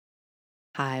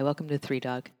Hi, welcome to Three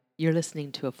Dog. You're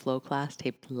listening to a flow class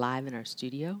taped live in our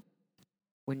studio.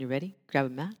 When you're ready, grab a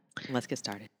mat and let's get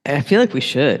started. I feel like we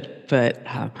should, but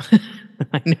I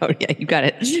know, yeah, you got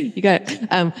it. You got it.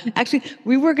 Actually,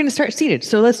 we were going to start seated,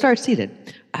 so let's start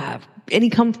seated. Any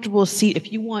comfortable seat.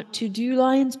 If you want to do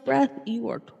lion's breath, you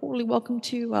are totally welcome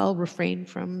to. I'll refrain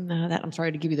from that. I'm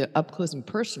sorry to give you the up close and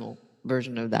personal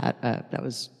version of that. That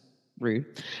was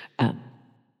rude.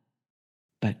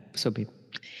 But so be.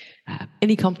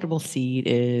 Any comfortable seat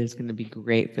is going to be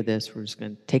great for this. We're just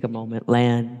going to take a moment,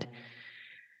 land,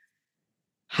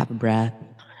 have a breath.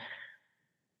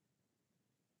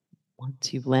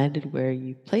 Once you've landed where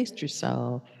you've placed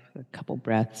yourself, a couple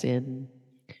breaths in,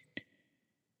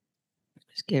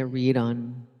 just get a read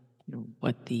on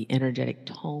what the energetic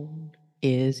tone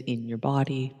is in your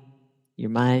body, your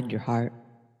mind, your heart.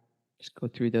 Just go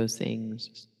through those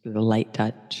things with a light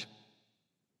touch.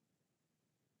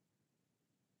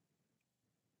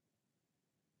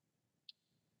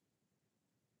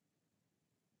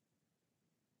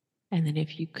 And then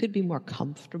if you could be more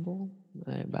comfortable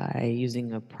by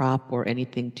using a prop or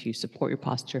anything to support your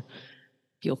posture,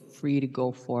 feel free to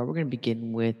go for it. We're going to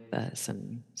begin with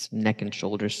some neck and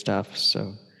shoulder stuff.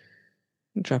 So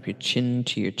drop your chin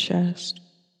to your chest.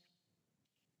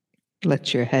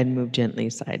 Let your head move gently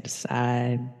side to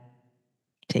side.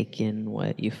 Take in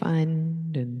what you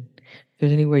find. And if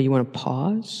there's anywhere you want to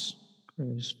pause,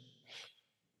 just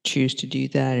choose to do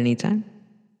that anytime.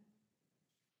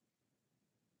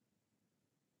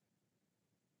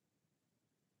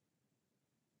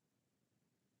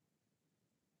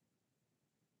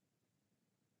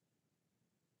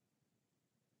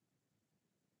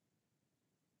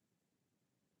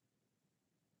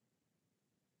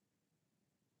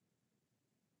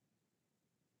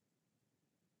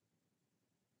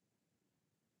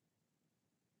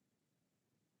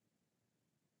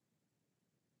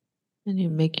 And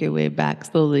you make your way back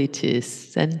slowly to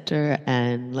center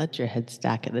and let your head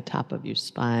stack at the top of your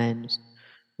spine. Just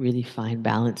really find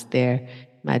balance there.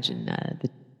 Imagine the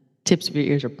tips of your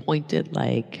ears are pointed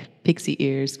like pixie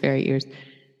ears, fairy ears,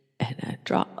 and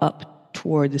draw up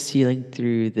toward the ceiling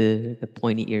through the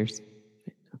pointy ears.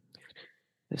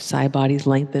 The side body's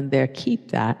lengthened there. Keep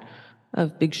that.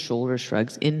 Of big shoulder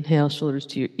shrugs. Inhale, shoulders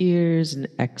to your ears, and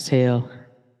exhale,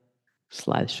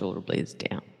 slide the shoulder blades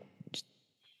down. Just,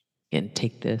 again,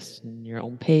 take this in your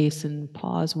own pace and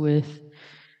pause with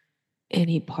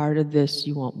any part of this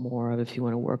you want more of. If you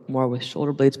want to work more with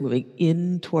shoulder blades moving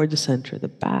in toward the center of the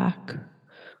back,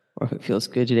 or if it feels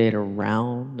good today to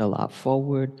round a lot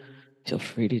forward, feel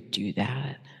free to do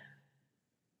that.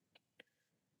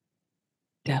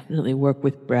 Definitely work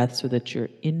with breath so that you're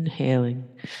inhaling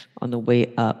on the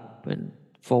way up and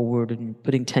forward and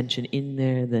putting tension in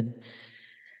there, then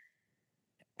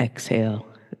exhale,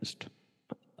 just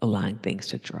allowing things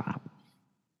to drop.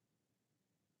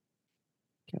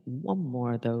 Get one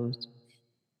more of those.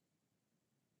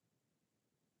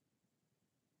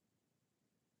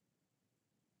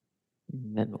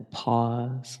 And then we'll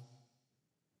pause.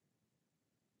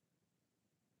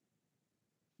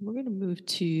 We're going to move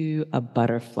to a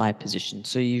butterfly position.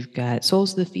 So you've got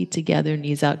soles of the feet together,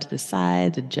 knees out to the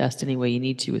sides, adjust any way you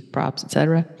need to with props,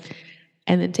 etc.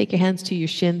 And then take your hands to your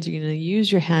shins. You're going to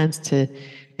use your hands to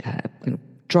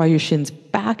draw your shins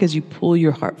back as you pull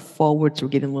your heart forward. So we're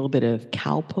getting a little bit of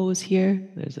cow pose here.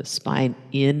 There's a spine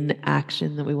in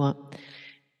action that we want.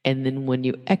 And then when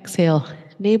you exhale,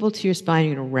 navel to your spine,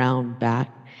 you're going to round back.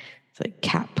 It's like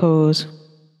cat pose.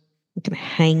 You can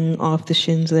hang off the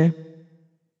shins there.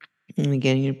 And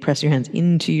again, you press your hands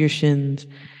into your shins,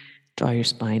 draw your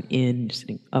spine in, just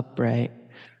sitting upright.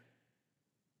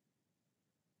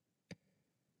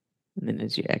 And then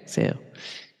as you exhale,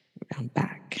 round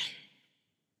back.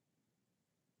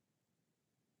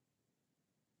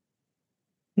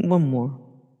 One more.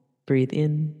 Breathe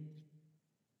in.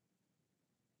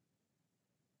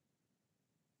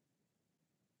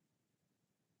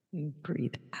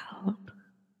 Breathe out.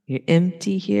 You're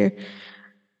empty here.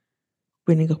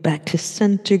 We're going to go back to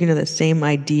center. You're going to have that same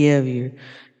idea of your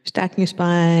stacking your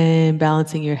spine,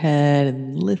 balancing your head,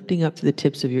 and lifting up to the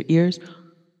tips of your ears.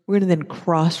 We're going to then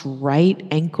cross right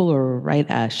ankle or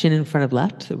right shin in front of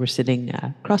left. So we're sitting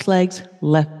cross legs,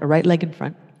 right leg in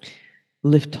front.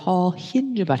 Lift tall,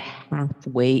 hinge about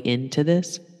halfway into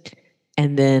this,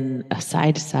 and then a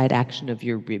side-to-side action of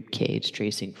your rib cage,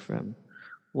 tracing from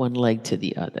one leg to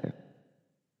the other.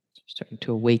 Starting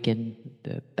to awaken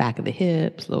the back of the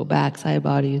hips, low back, side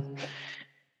body.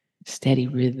 Steady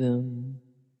rhythm.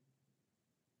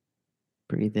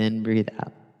 Breathe in, breathe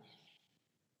out.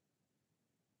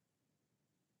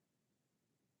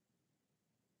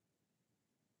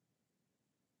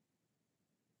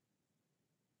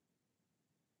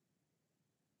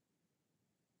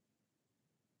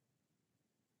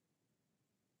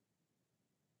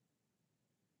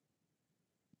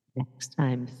 Next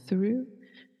time through,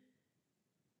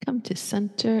 come to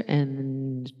center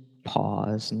and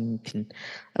pause. And you can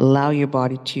allow your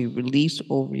body to release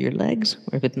over your legs,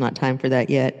 or if it's not time for that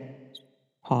yet,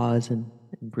 pause and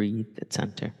breathe at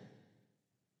center.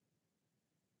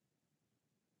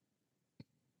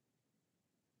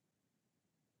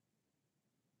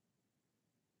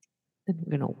 Then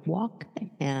we're going to walk the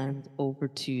hands over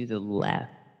to the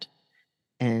left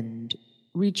and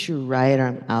reach your right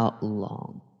arm out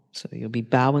long. So you'll be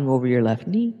bowing over your left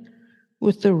knee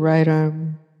with the right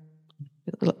arm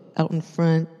a little out in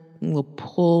front. And we'll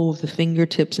pull the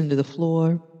fingertips into the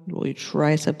floor. Roll your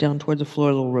tricep down towards the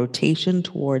floor, a little rotation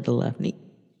toward the left knee.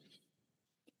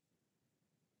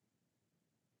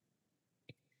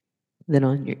 Then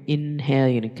on your inhale,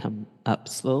 you're going to come up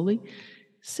slowly.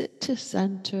 Sit to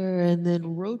center and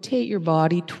then rotate your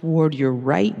body toward your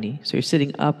right knee. So you're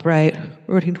sitting upright,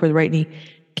 rotating toward the right knee.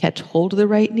 Catch hold of the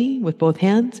right knee with both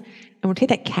hands. And we'll take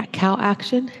that cat-cow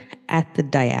action at the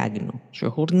diagonal. So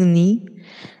you're holding the knee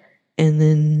and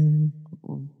then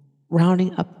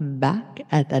rounding up and back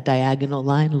at that diagonal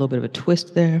line. A little bit of a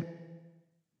twist there.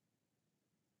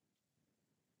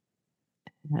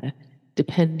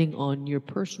 Depending on your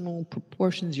personal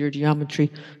proportions, your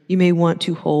geometry, you may want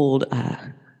to hold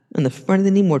on the front of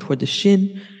the knee, more toward the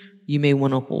shin. You may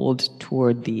want to hold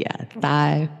toward the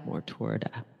thigh, more toward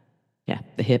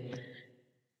the hip.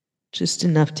 Just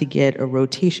enough to get a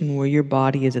rotation where your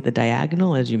body is at the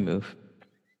diagonal as you move.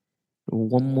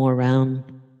 One more round.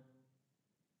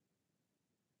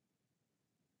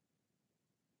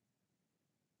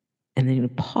 And then you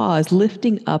pause,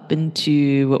 lifting up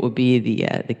into what would be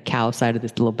the cow side of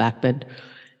this little back bend.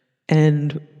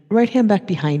 And right hand back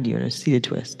behind you in a seated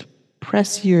twist.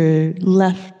 Press your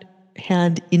left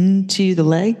hand into the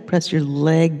leg. Press your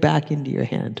leg back into your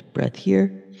hand. Breath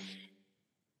here.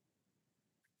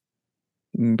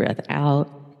 Breath out.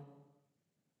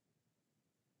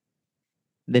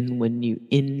 Then when you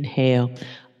inhale,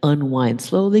 unwind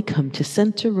slowly. Come to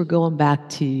center. We're going back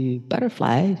to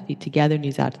butterfly. Feet together,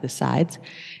 knees out to the sides.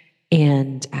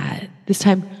 And this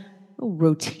time, a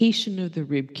rotation of the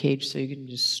rib cage so you can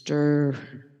just stir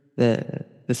the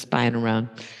spine around.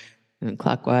 You went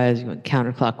clockwise, you went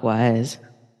counterclockwise.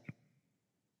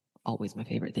 Always my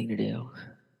favorite thing to do.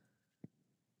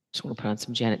 Just want to put on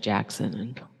some Janet Jackson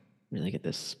and really get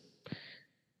this,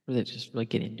 really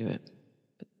get into it.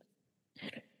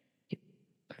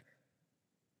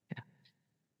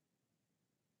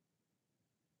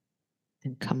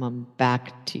 And come on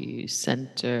back to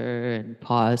center and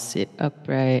pause, sit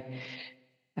upright.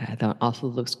 That also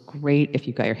looks great if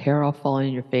you've got your hair all falling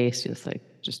in your face.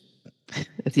 Just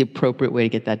that's the appropriate way to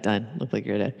get that done. Look like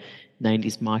you're at a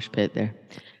 90s mosh pit there.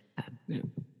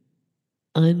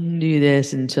 Undo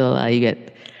this until you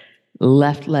get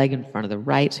left leg in front of the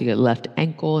right. So you get left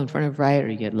ankle in front of right, or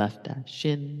you get left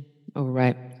shin over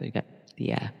right. So you got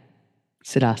the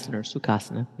Siddhasana or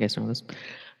Sukhasana. You guys know this.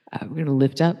 We're going to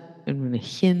lift up and we're going to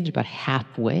hinge about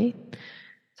halfway.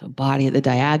 So body at the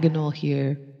diagonal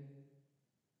here,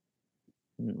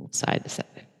 and side to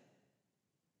side.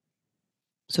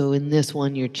 So in this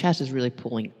one, your chest is really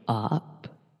pulling up.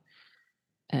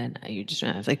 And you're just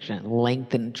trying to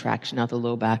lengthen traction out the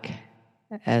low back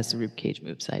as the rib cage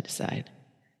moves side to side.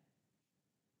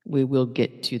 We will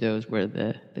get to those where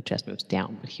the chest moves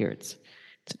down, but here it's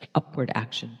an upward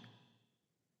action.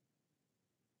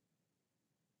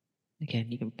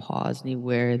 Again, you can pause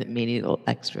anywhere that may need a little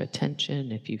extra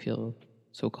attention if you feel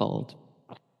so called.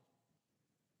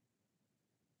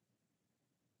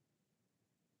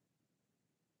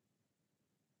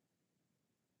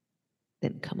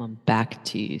 Then come on back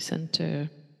to center.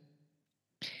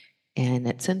 And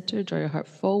at center, draw your heart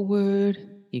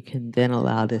forward. You can then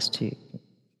allow this to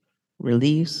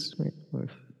release. Or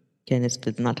again, it's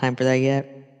not time for that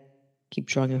yet. Keep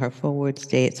drawing your heart forward.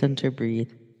 Stay at center.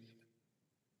 Breathe.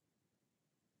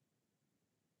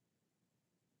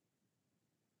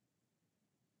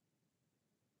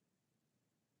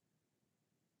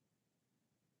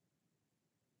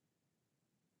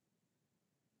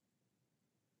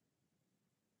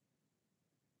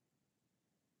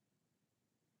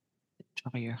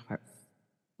 Draw your heart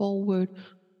forward.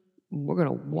 We're going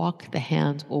to walk the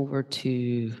hands over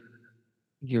to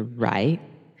your right,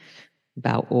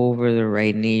 about over the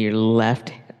right knee. Your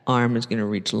left arm is going to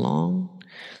reach long.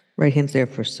 Right hand's there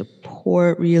for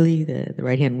support, really. The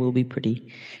right hand will be pretty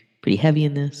heavy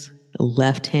in this. The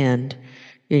left hand,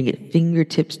 you're going to get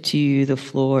fingertips to the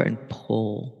floor and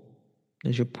pull.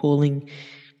 As you're pulling,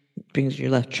 brings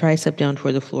your left tricep down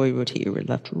toward the floor. You rotate your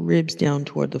left ribs down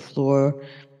toward the floor,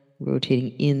 rotating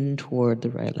in toward the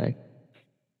right leg.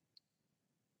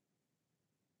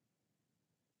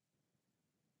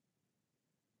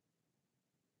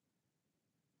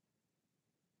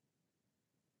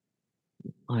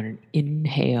 On an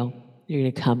inhale, you're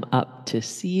going to come up to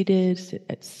seated, sit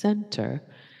at center,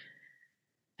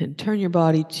 and turn your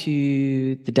body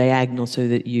to the diagonal so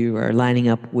that you are lining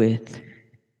up with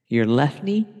your left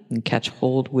knee and catch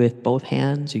hold with both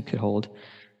hands. You could hold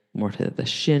more to the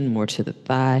shin, more to the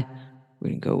thigh.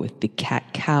 We're going to go with the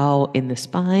cat-cow in the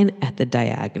spine at the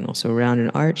diagonal, so around an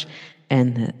arch.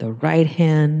 And the right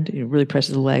hand really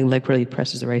presses the leg really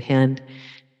presses the right hand.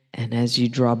 And as you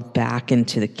draw back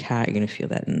into the cat, you're going to feel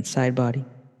that in the side body.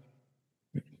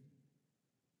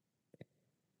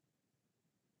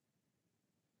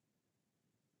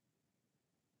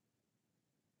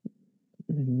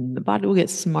 The body will get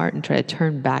smart and try to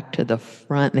turn back to the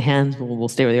front. The hands will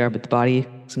stay where they are, but the body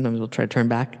sometimes will try to turn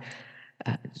back.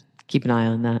 Keep an eye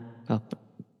on that. Oh,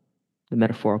 the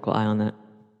metaphorical eye on that.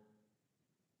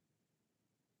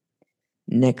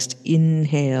 Next,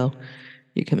 inhale.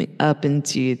 You're coming up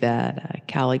into that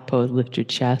cow-like pose. Lift your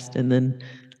chest, and then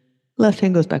left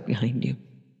hand goes back behind you.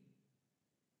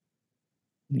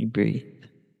 And you breathe.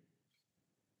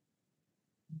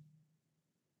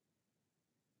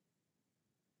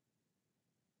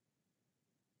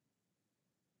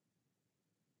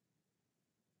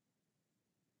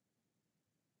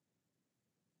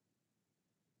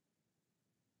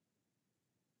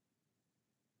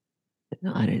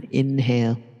 And on an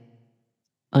inhale,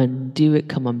 undo it.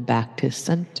 Come on back to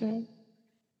center,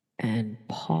 and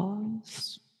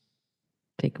pause.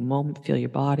 Take a moment. Feel your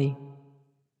body.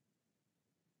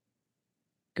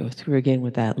 Go through again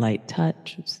with that light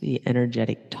touch. It's the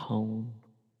energetic tone.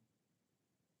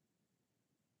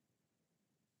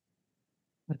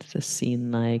 What's the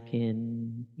scene like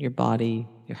in your body,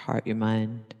 your heart, your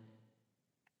mind?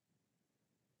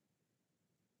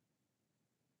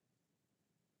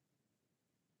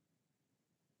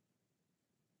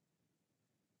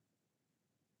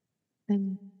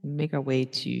 And make our way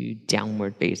to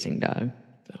downward facing dog.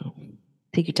 So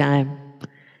take your time.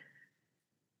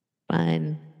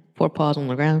 Find forepaws on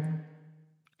the ground.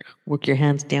 Work your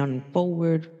hands down and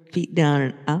forward, feet down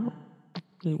and out.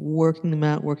 Working them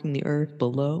out, working the earth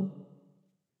below.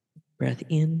 Breath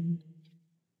in.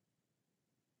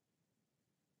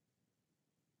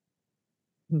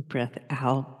 Breath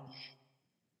out.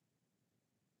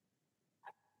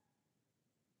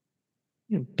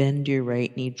 Bend your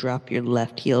right knee, drop your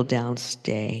left heel down,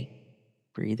 stay.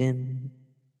 Breathe in.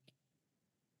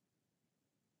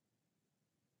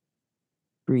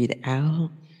 Breathe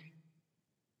out.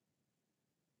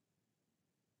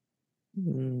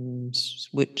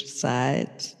 Switch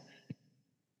sides.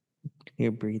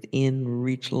 Here, breathe in,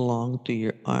 reach long through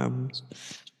your arms.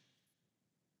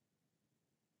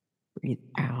 Breathe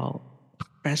out.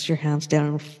 Press your hands down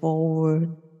and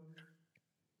forward.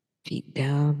 Feet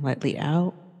down, lightly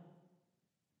out.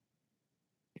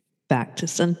 Back to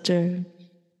center.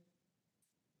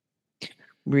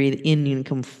 Breathe in, you can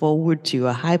come forward to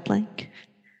a high plank.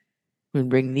 We're going to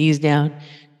bring knees down,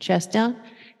 chest down,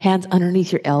 hands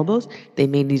underneath your elbows. They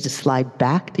may need to slide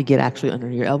back to get actually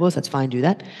under your elbows. That's fine, do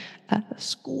that.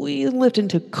 Squeeze, lift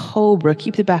into cobra.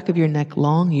 Keep the back of your neck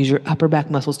long. Use your upper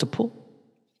back muscles to pull.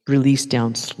 Release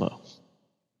down slow.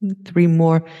 3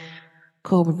 more.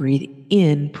 Cobra, breathe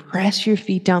in. Press your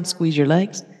feet down, squeeze your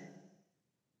legs.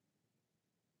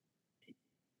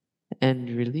 And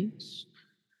release.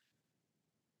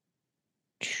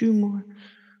 2 more.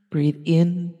 Breathe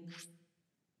in.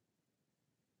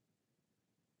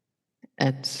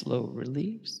 And slow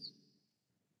release.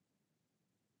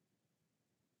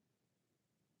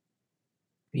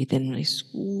 Breathe in, really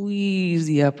squeeze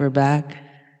the upper back.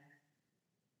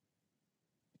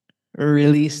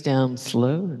 Release down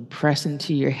slow and press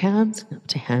into your hands, up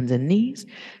to hands and knees.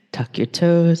 Tuck your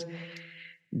toes.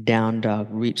 Down dog.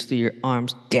 Reach through your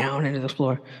arms down into the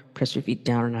floor. Press your feet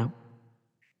down and out.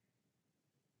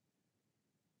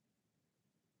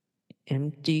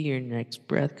 Empty your next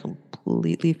breath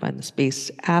completely. Find the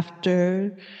space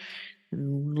after.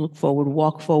 And look forward.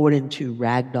 Walk forward into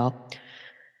ragdoll.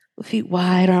 Feet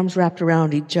wide, arms wrapped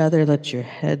around each other. Let your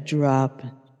head drop.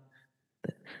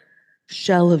 The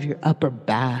shell of your upper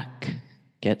back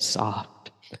get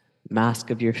soft. Mask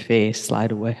of your face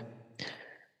slide away.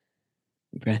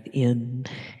 Breath in.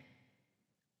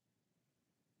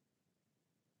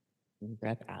 And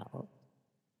breath out.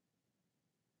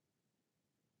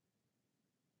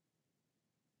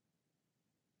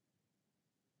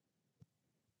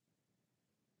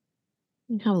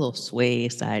 And have a little sway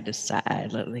side to side.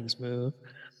 Let things move.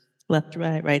 Left to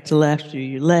right, right to left through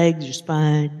your legs, your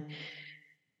spine.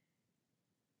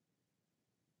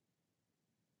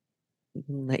 You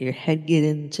can let your head get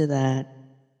into that.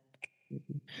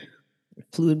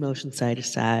 Fluid motion side to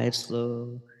side,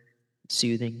 slow,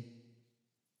 soothing.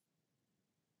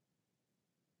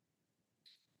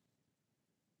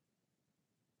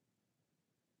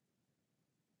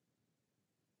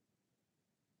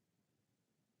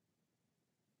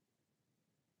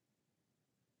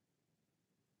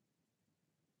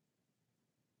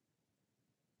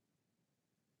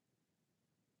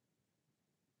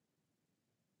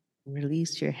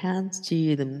 Release your hands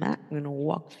to the mat. We're going to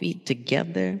walk feet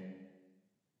together.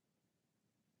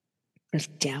 Press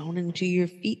down into your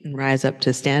feet and rise up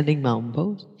to standing mountain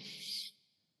pose.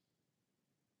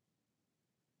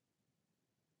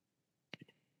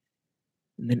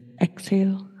 And then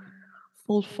exhale,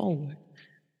 fold forward.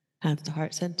 Hands to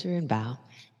heart center and bow.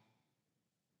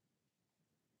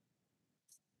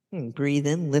 And breathe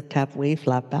in, lift halfway,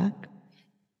 flat back.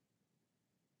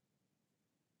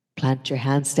 Plant your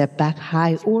hands, step back,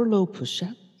 high or low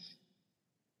push-up.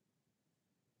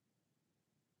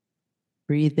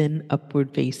 Breathe in,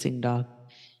 upward facing dog.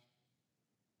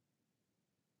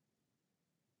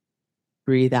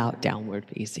 Breathe out, downward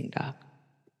facing dog.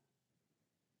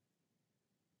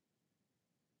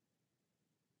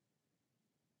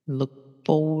 Look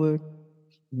forward,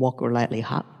 walk or lightly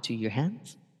hop to your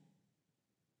hands.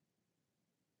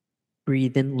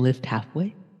 Breathe in, lift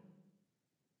halfway.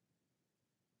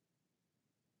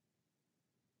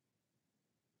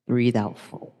 Breathe out,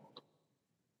 fold.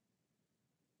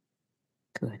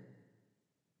 Good.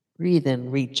 Breathe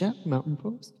in, reach up, mountain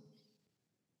pose.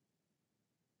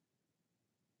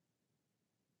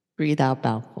 Breathe out,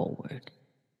 bow forward.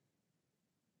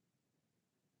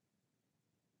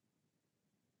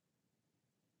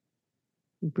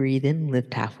 Breathe in,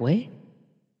 lift halfway.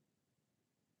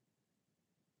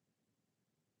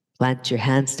 Plant your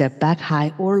hands, step back,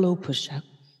 high or low push-up.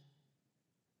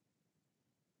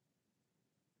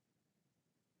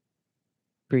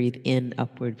 Breathe in,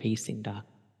 upward facing dog.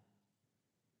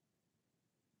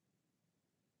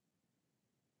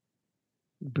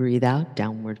 Breathe out,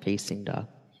 downward facing dog.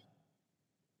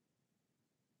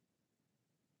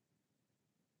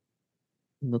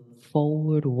 Look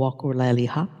forward, walk or lightly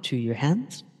hop to your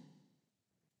hands.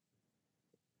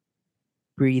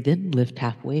 Breathe in, lift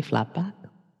halfway, flat back.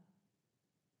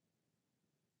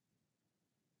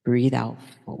 Breathe out,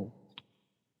 fold.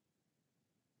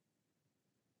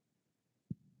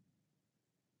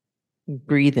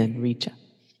 Breathe in, reach up.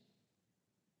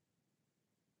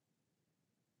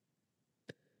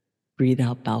 Breathe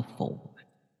out, bow forward.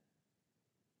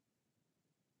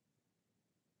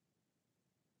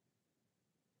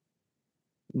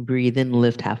 Breathe in,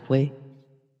 lift halfway.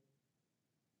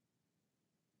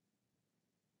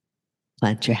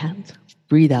 Plant your hands.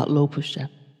 Breathe out, low push-up.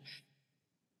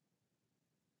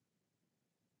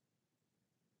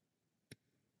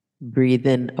 Breathe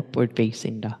in, upward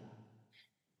facing dog.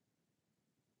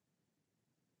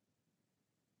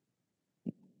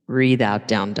 Breathe out,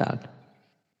 down dog.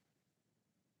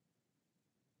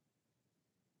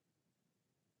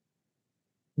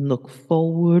 Look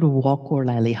forward, walk or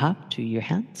lightly hop to your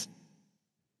hands.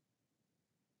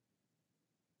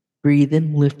 Breathe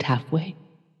in, lift halfway.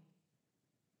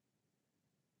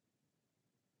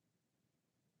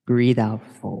 Breathe out,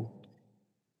 fold.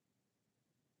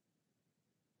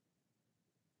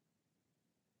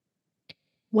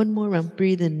 One more round.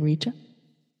 Breathe in, reach up.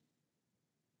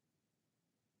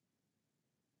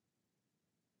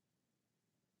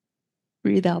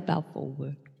 Breathe out, bow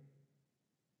forward.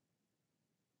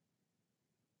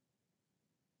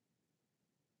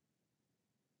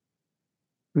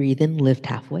 Breathe in, lift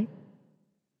halfway.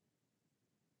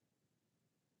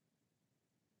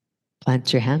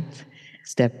 Plant your hands.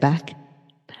 Step back,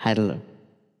 high to low.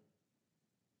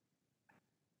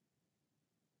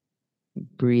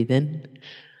 Breathe in,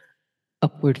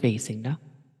 upward facing dog.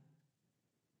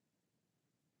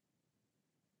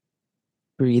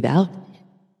 Breathe out,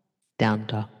 down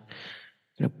dog.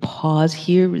 Gonna pause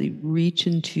here, really reach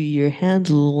into your hands,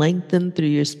 lengthen through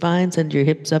your spine, send your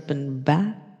hips up and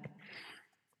back.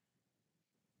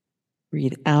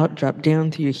 Breathe out, drop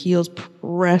down through your heels,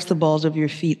 press the balls of your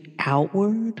feet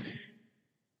outward.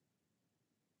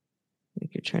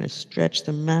 Like you're trying to stretch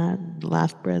the mat.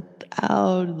 Last breath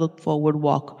out, look forward,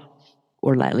 walk,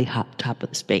 or lightly hop top of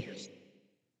the space.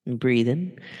 And breathe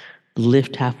in,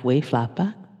 lift halfway, flat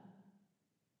back.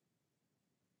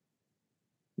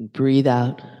 Breathe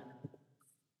out,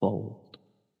 fold.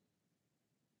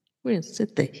 We're going to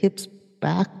sit the hips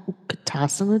back,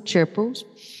 Utkatasana, chair pose.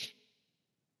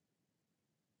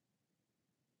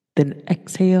 Then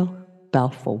exhale, bow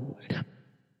forward.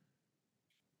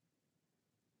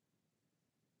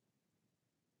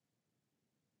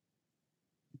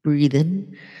 Breathe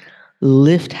in,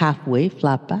 lift halfway,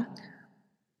 flat back.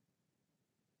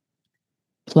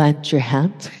 Plant your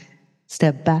hands,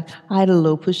 step back, high to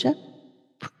low push-up,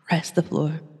 press the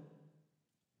floor.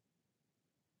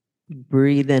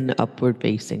 Breathe in, upward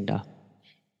facing dog.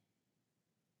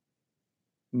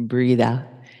 Breathe out,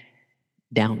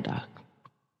 down dog.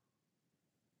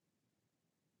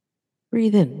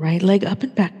 Breathe in, right leg up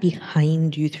and back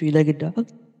behind you, three-legged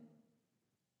dog.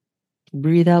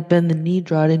 Breathe out, bend the knee,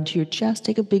 draw it into your chest,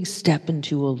 take a big step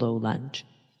into a low lunge.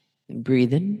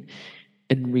 Breathe in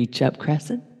and reach up,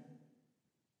 crescent.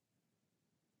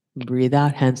 Breathe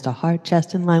out, hands to heart,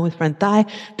 chest in line with front thigh,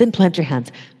 then plant your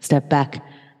hands. Step back,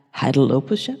 high to low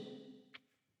push-up.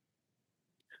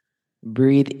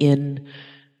 Breathe in,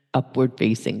 upward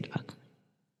facing dog.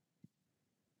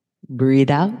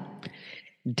 Breathe out,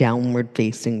 downward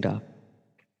facing dog.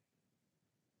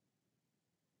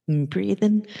 And breathe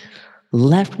in,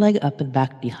 left leg up and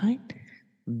back behind.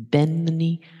 Bend the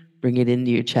knee, bring it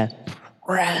into your chest.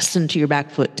 Press into your back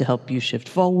foot to help you shift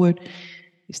forward.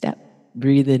 You step,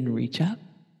 breathe in, reach up.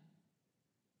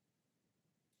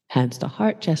 Hands to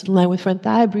heart, chest in line with front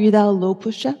thigh. Breathe out, low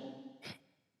push-up.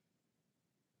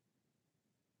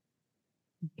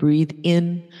 Breathe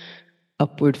in,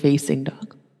 upward facing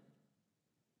dog.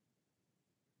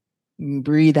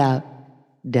 Breathe out,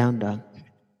 down dog.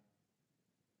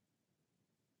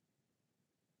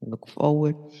 Look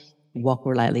forward, walk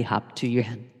or lightly hop to your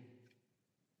hand.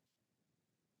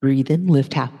 Breathe in,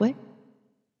 lift halfway.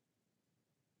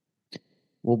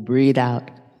 We'll breathe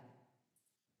out,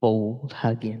 fold,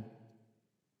 hug in.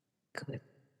 Good.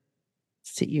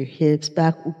 Sit your hips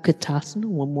back, Utkatasana.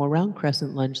 One more round,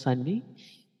 crescent lunge, sun B.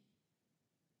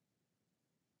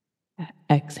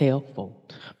 Exhale,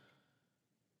 fold.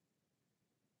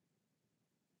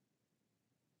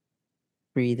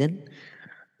 Breathe in,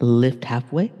 lift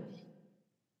halfway.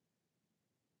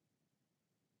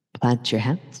 Plant your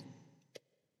hands.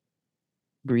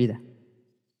 Breathe out.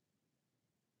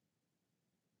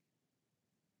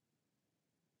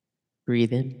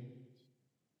 Breathe in.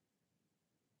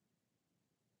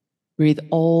 Breathe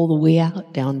all the way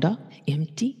out, down dog,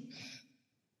 empty.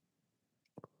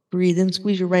 Breathe in,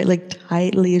 squeeze your right leg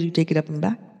tightly as you take it up and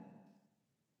back.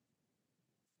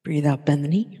 Breathe out, bend the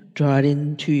knee, draw it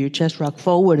into your chest, rock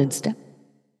forward and step.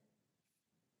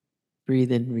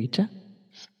 Breathe in, reach up.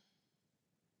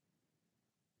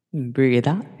 Breathe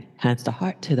out, hands to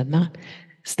heart to the mat.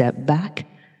 Step back,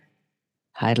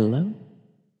 high to low.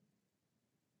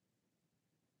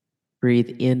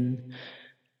 Breathe in,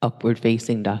 upward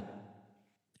facing dog.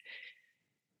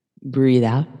 Breathe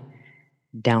out,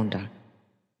 down dog.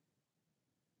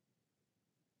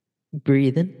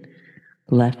 Breathe in,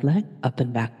 left leg up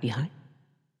and back behind.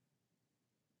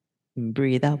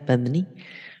 Breathe out, bend the knee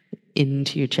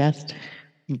into your chest.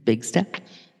 Big step.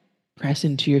 Press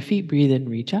into your feet, breathe in,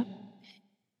 reach up.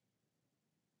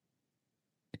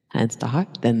 Hands to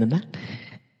heart, then the mat.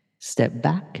 Step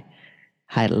back,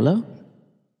 high to low.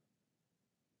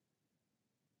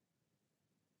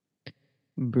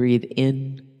 Breathe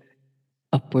in,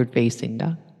 upward facing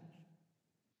dog.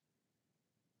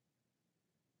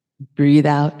 Breathe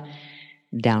out,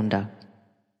 down dog.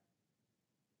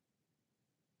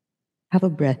 Have a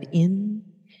breath in.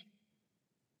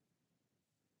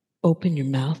 Open your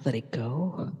mouth, let it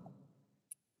go.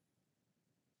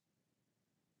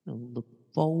 And look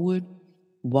forward,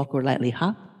 walk or lightly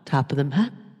hop, top of the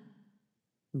mat.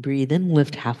 Breathe in,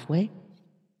 lift halfway.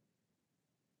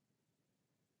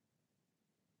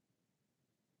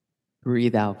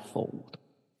 Breathe out, fold.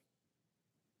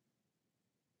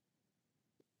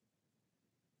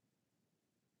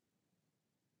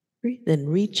 Breathe in,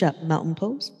 reach up, mountain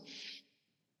pose.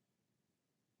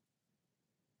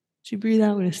 As you breathe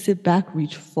out, we're going to sit back,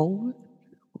 reach forward,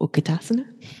 Utkatasana.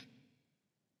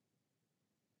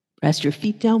 Press your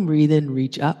feet down, breathe in,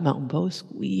 reach up, mountain pose.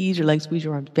 Squeeze your legs, squeeze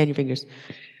your arms, bend your fingers.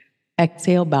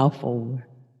 Exhale, bow forward.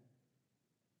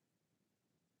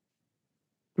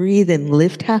 Breathe in,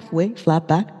 lift halfway, flat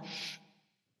back.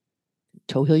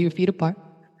 Toe heel your feet apart.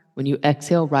 When you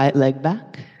exhale, right leg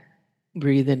back.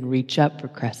 Breathe in, reach up for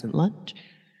crescent lunge.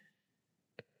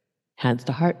 Hands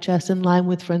to heart, chest in line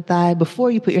with front thigh.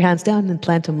 Before you put your hands down and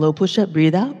plant them low push-up,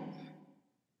 breathe out.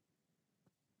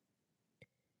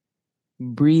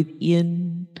 Breathe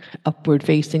in, upward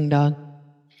facing dog.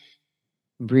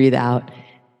 Breathe out,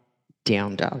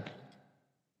 down dog.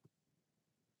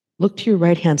 Look to your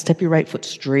right hand, step your right foot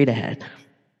straight ahead.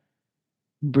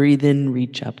 Breathe in,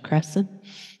 reach up, crescent.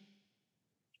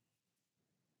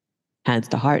 Hands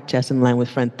to heart, chest in line with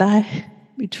front thigh.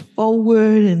 Reach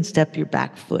forward and step your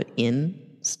back foot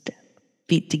in. Step,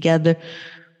 feet together.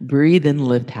 Breathe in,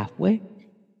 lift halfway.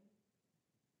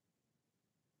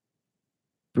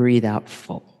 Breathe out,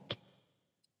 fold.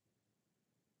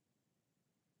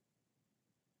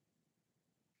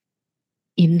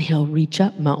 Inhale, reach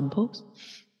up, mountain pose.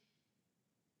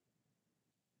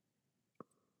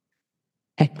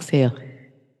 Exhale,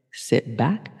 sit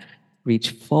back, reach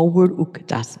forward,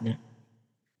 Utkatasana.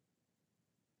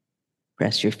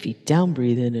 Press your feet down,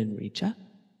 breathe in and reach up.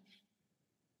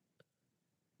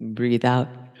 Breathe out,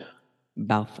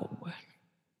 bow forward.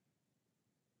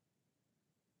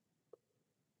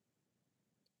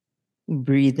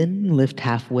 Breathe in, lift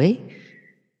halfway.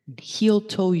 Heel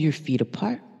toe your feet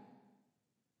apart.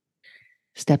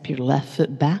 Step your left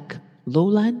foot back, low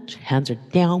lunge, hands are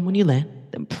down when you land,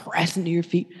 then press into your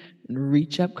feet and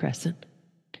reach up, crescent.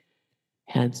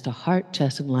 Hands to heart,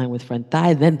 chest in line with front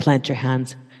thigh, then plant your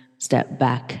hands, step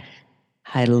back,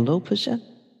 high to low push-up.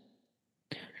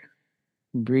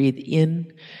 Breathe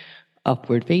in,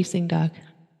 upward facing dog.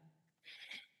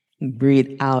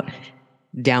 Breathe out,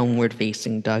 downward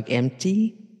facing dog,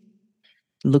 empty.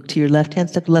 Look to your left hand,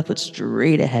 step the left foot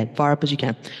straight ahead, far up as you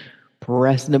can.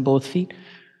 Press into both feet,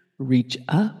 reach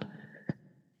up.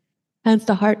 Hands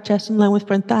to heart, chest in line with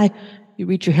front thigh. You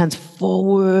reach your hands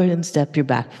forward and step your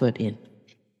back foot in.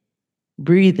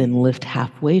 Breathe in, lift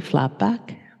halfway, flat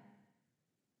back.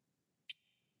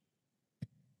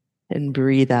 And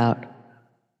breathe out.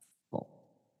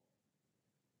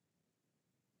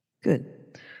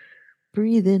 Good.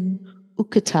 Breathe in,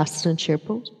 Utkatasana, chair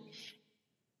pose.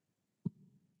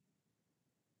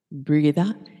 Breathe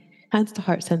out. Hands to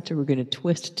heart center. We're going to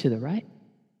twist to the right.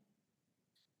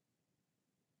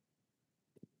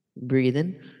 Breathe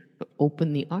in.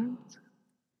 Open the arms.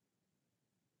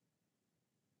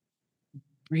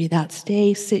 Breathe out.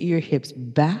 Stay. Sit your hips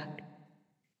back.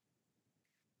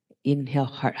 Inhale,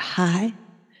 heart high.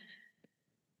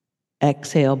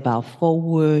 Exhale, bow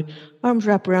forward. Arms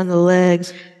wrap around the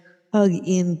legs. Hug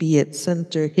in, be at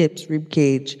center, hips, rib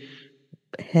cage,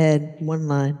 head, one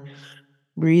line.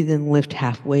 Breathe in, lift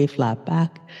halfway, flat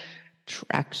back.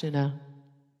 Traction out.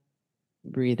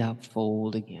 Breathe out,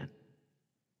 fold again.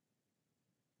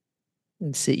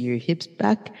 And sit your hips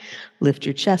back. Lift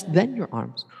your chest, then your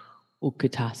arms.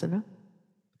 Utkatasana.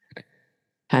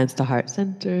 Hands to heart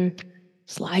center.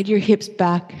 Slide your hips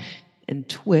back and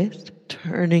twist,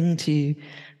 turning to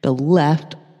the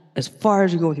left as far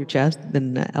as you go with your chest,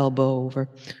 then the elbow over.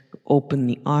 Open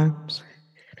the arms.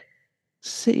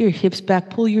 Sit your hips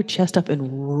back, pull your chest up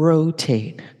and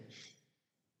rotate.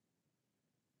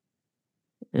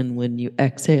 And when you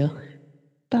exhale,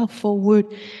 bow forward,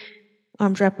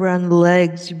 arms wrap around the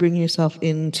legs. You bring yourself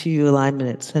into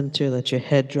alignment at center. Let your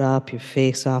head drop, your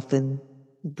face soften.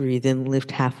 Breathe in,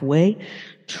 lift halfway.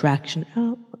 Traction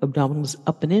out, abdominals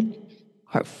up and in.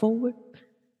 Heart forward.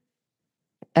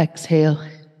 Exhale,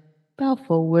 bow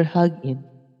forward, hug in.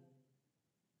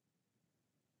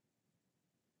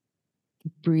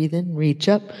 Breathe in, reach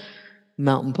up,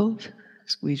 mountain pose.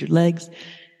 Squeeze your legs,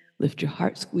 lift your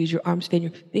heart, squeeze your arms, fan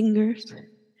your fingers.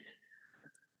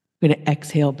 We're going to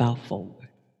exhale, bow forward.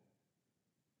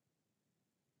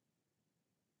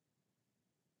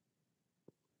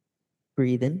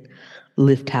 Breathe in,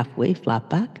 lift halfway, flat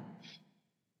back.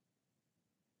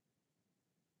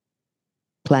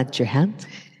 Plant your hands,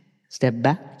 step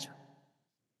back,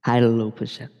 high to low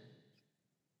push-up.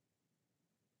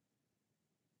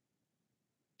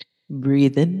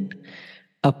 Breathe in,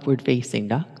 upward facing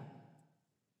dog.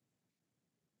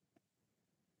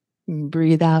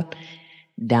 Breathe out,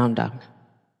 down dog.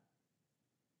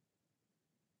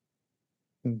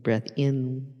 Breath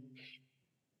in.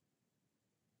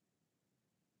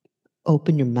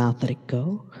 Open your mouth, let it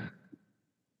go.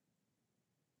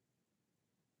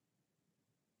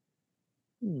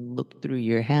 Look through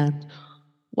your hands.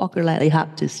 Walk or lightly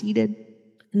hop to seated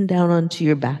and down onto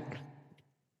your back.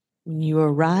 When you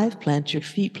arrive, plant your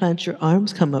feet, plant your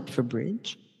arms, come up for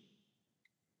bridge.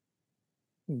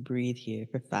 And breathe here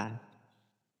for 5.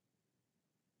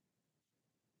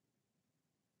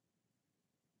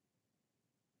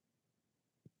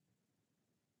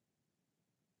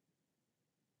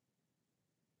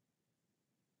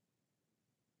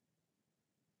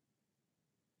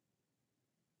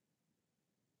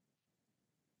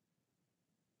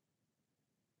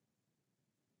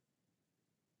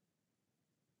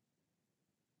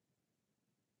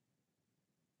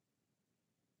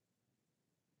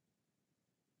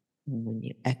 And when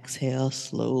you exhale,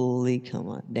 slowly come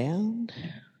on down.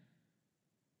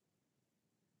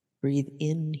 Breathe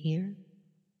in here.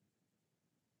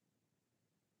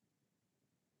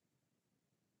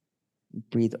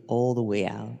 Breathe all the way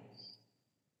out.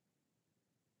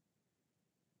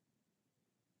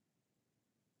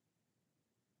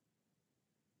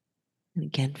 And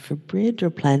again, for bridge or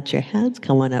plant your hands,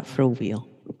 come on up for a wheel.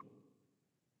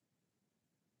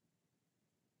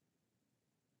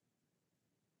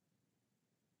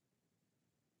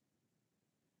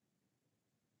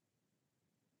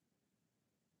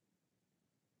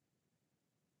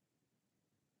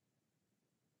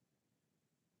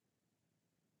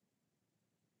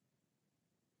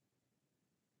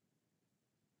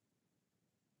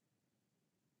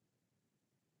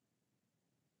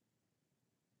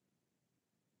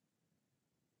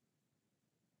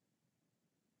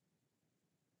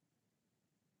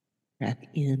 Breath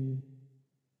in.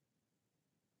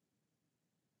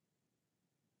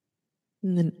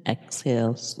 And then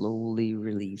exhale, slowly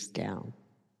release down.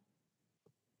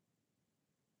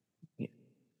 Yeah.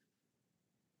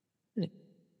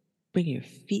 Bring your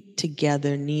feet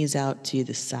together, knees out to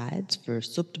the sides for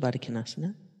Supta Baddha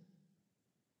Konasana.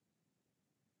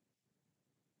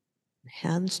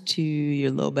 Hands to your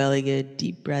low belly, good.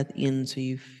 Deep breath in so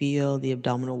you feel the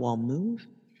abdominal wall move.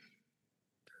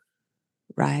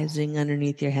 Rising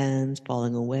underneath your hands,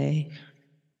 falling away.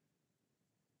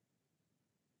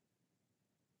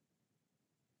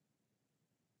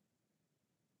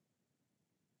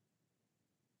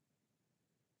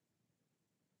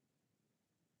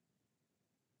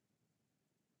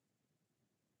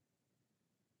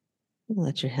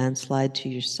 Let your hands slide to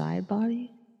your side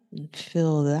body and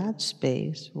fill that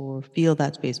space, or feel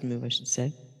that space move, I should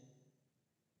say.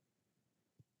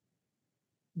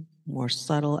 More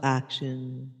subtle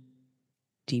action,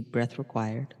 deep breath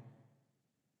required.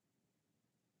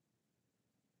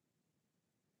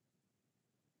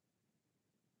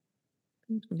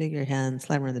 Big your hand,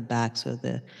 slide around the back so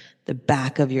the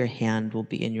back of your hand will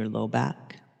be in your low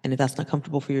back. And if that's not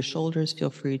comfortable for your shoulders, feel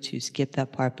free to skip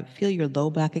that part, but feel your low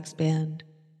back expand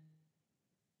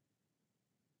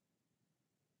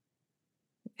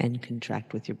and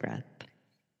contract with your breath.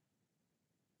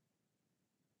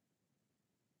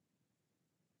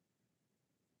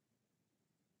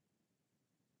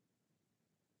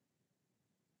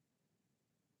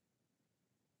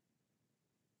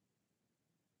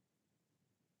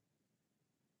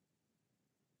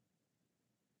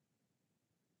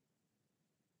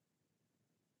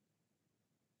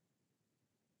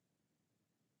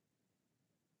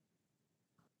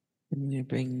 And we're going to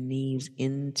bring knees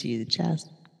into the chest.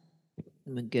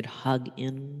 And a good hug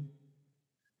in,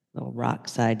 little rock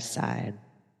side to side.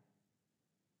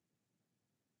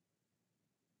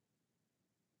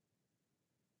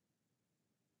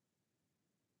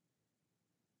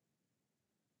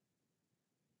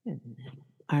 And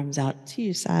arms out to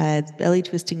your sides, belly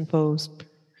twisting pose.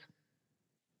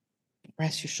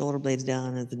 Press your shoulder blades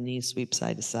down as the knees sweep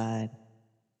side to side.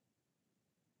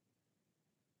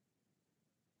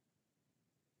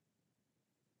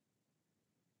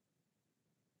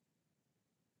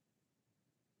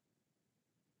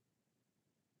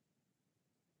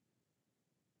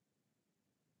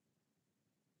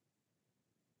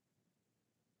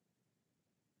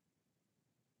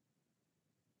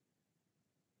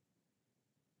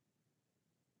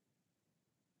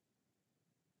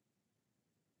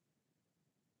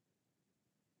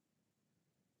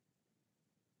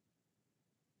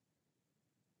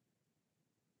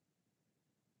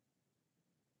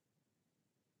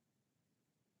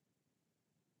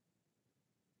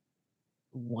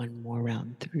 One more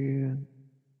round through.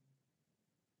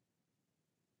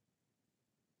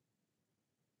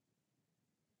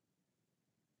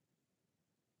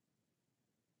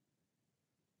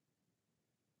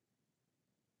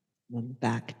 One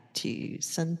back to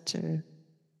center.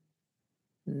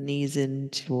 Knees in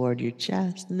toward your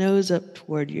chest, nose up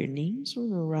toward your knees. We're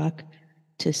going to rock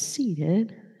to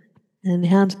seated. And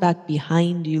hands back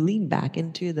behind you, lean back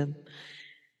into them.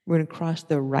 We're going to cross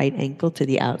the right ankle to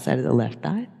the outside of the left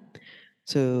thigh.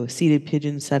 So seated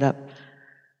pigeon setup.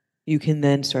 You can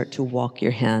then start to walk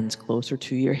your hands closer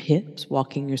to your hips,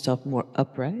 walking yourself more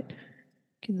upright.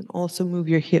 You can also move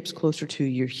your hips closer to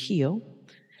your heel.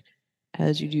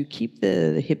 As you do, keep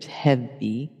the hips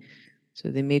heavy. So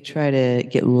they may try to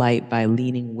get light by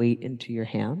leaning weight into your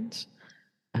hands.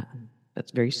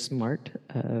 That's very smart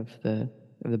of the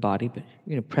body, but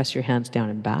you're going to press your hands down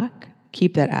and back.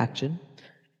 Keep that action.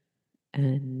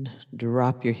 And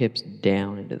drop your hips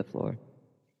down into the floor.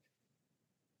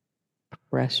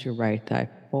 Press your right thigh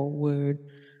forward.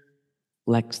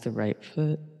 Flex the right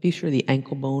foot. Be sure the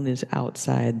ankle bone is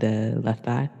outside the left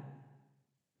thigh.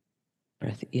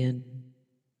 Breath in.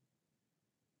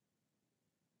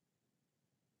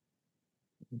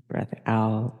 Breath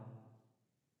out.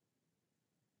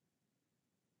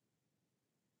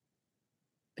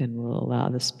 And we'll allow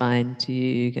the spine to,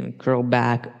 you can curl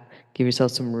back, give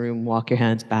yourself some room, walk your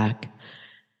hands back,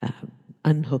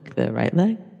 unhook the right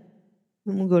leg.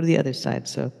 And we'll go to the other side.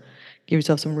 So give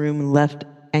yourself some room. Left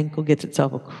ankle gets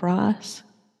itself across.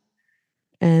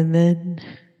 And then,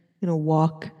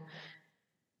 walk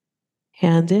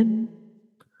hands in,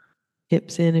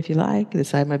 hips in if you like. This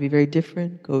side might be very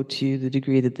different. Go to the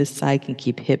degree that this side can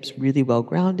keep hips really well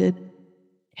grounded.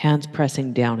 Hands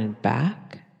pressing down and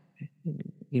back.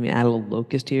 You can add a little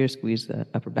locust here, squeeze the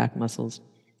upper back muscles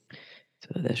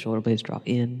so the shoulder blades drop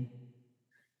in.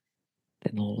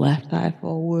 Then left thigh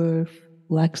forward,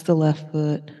 flex the left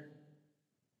foot,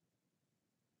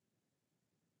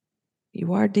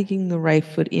 You are digging the right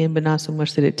foot in, but not so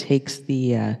much that it takes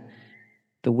the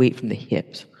weight from the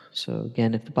hips. So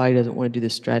again, if the body doesn't want to do the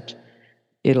stretch,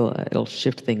 it'll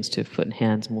shift things to foot and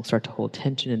hands, and we'll start to hold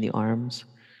tension in the arms.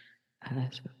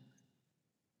 So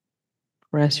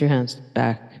press your hands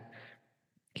back,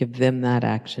 give them that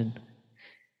action.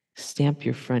 Stamp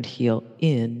your front heel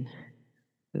in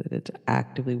so that it's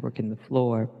actively working the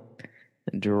floor.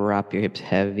 And drop your hips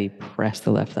heavy. Press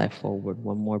the left thigh forward.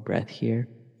 One more breath here.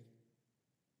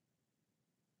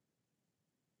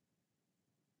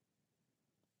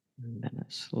 And then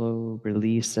a slow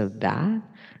release of that.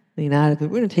 Lean out. We're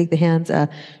going to take the hands, you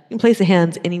can place the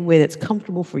hands any way that's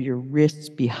comfortable for your wrists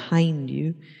behind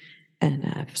you.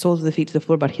 And soles of the feet to the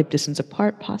floor about hip distance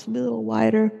apart, possibly a little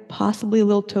wider, possibly a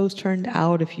little toes turned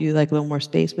out if you like a little more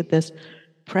space with this.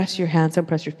 Press your hands down,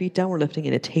 press your feet down. We're lifting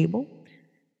at a table.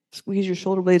 Squeeze your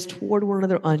shoulder blades toward one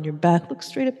another on your back. Look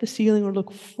straight up the ceiling or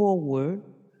look forward.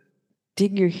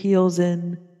 Dig your heels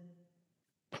in.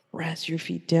 Press your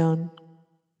feet down.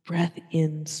 Breath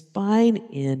in, spine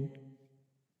in.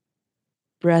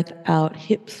 Breath out,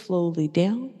 hips slowly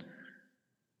down.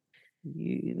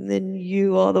 And then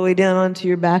you all the way down onto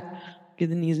your back. Give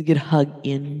the knees a good hug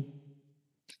in.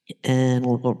 And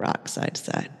we'll go rock side to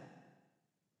side.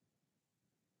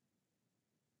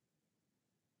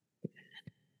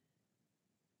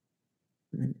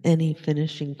 And any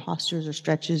finishing postures or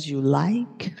stretches you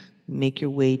like, make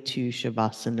your way to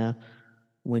Shavasana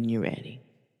when you're ready.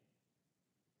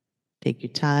 Take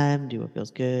your time, do what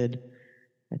feels good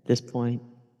at this point.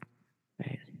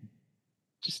 Right.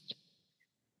 Just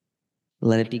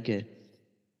let it be good.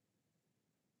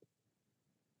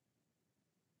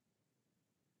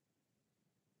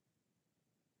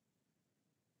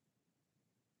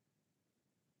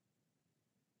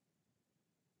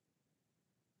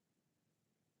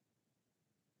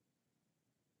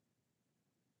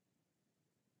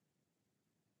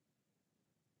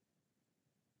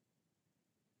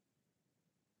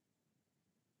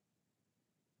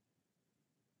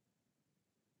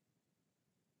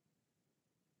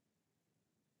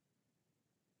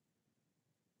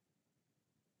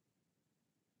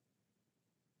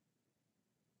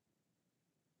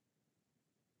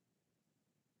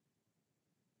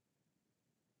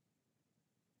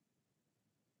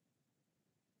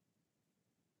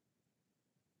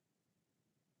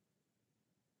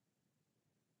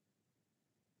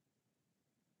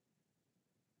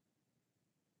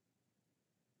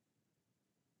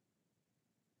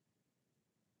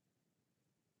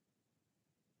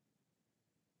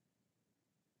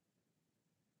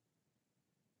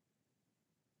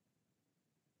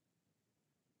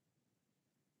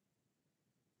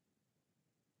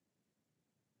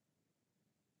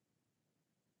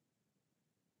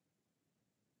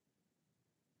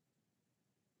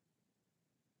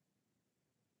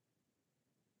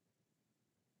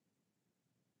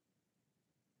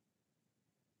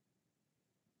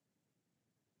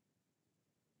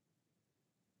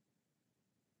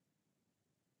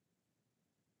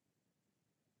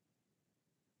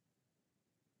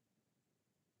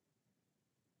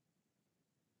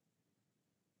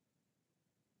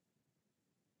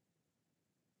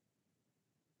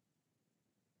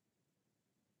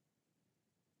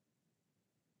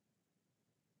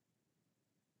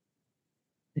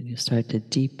 Then you start to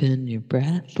deepen your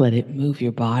breath, let it move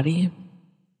your body.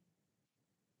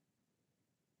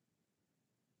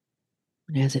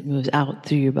 And as it moves out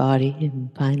through your body and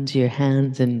finds your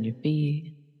hands and your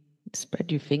feet,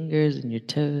 spread your fingers and your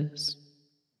toes.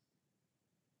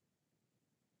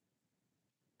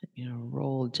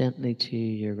 Roll gently to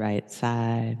your right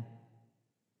side.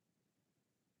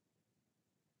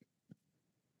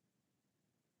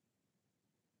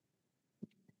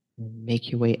 And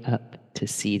make your way up to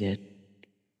seated.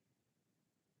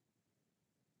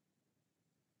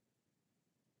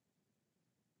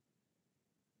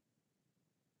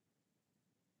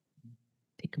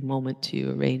 Take a moment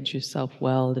to arrange yourself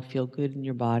well, to feel good in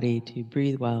your body, to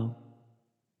breathe well.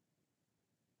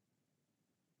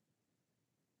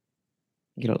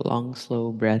 Get a long,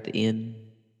 slow breath in.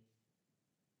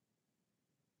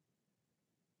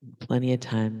 Plenty of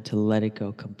time to let it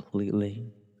go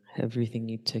completely. Everything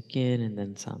you took in and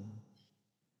then some.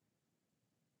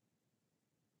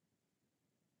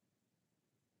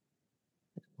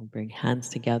 We'll bring hands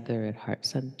together at heart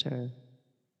center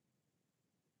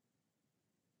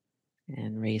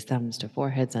and raise thumbs to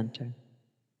forehead center.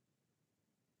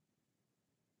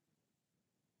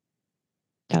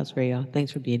 That was great, y'all.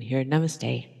 Thanks for being here.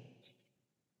 Namaste.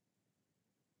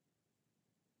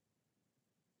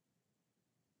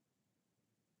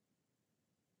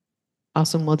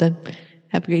 Awesome. Well done.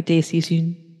 Have a great day. See you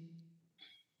soon.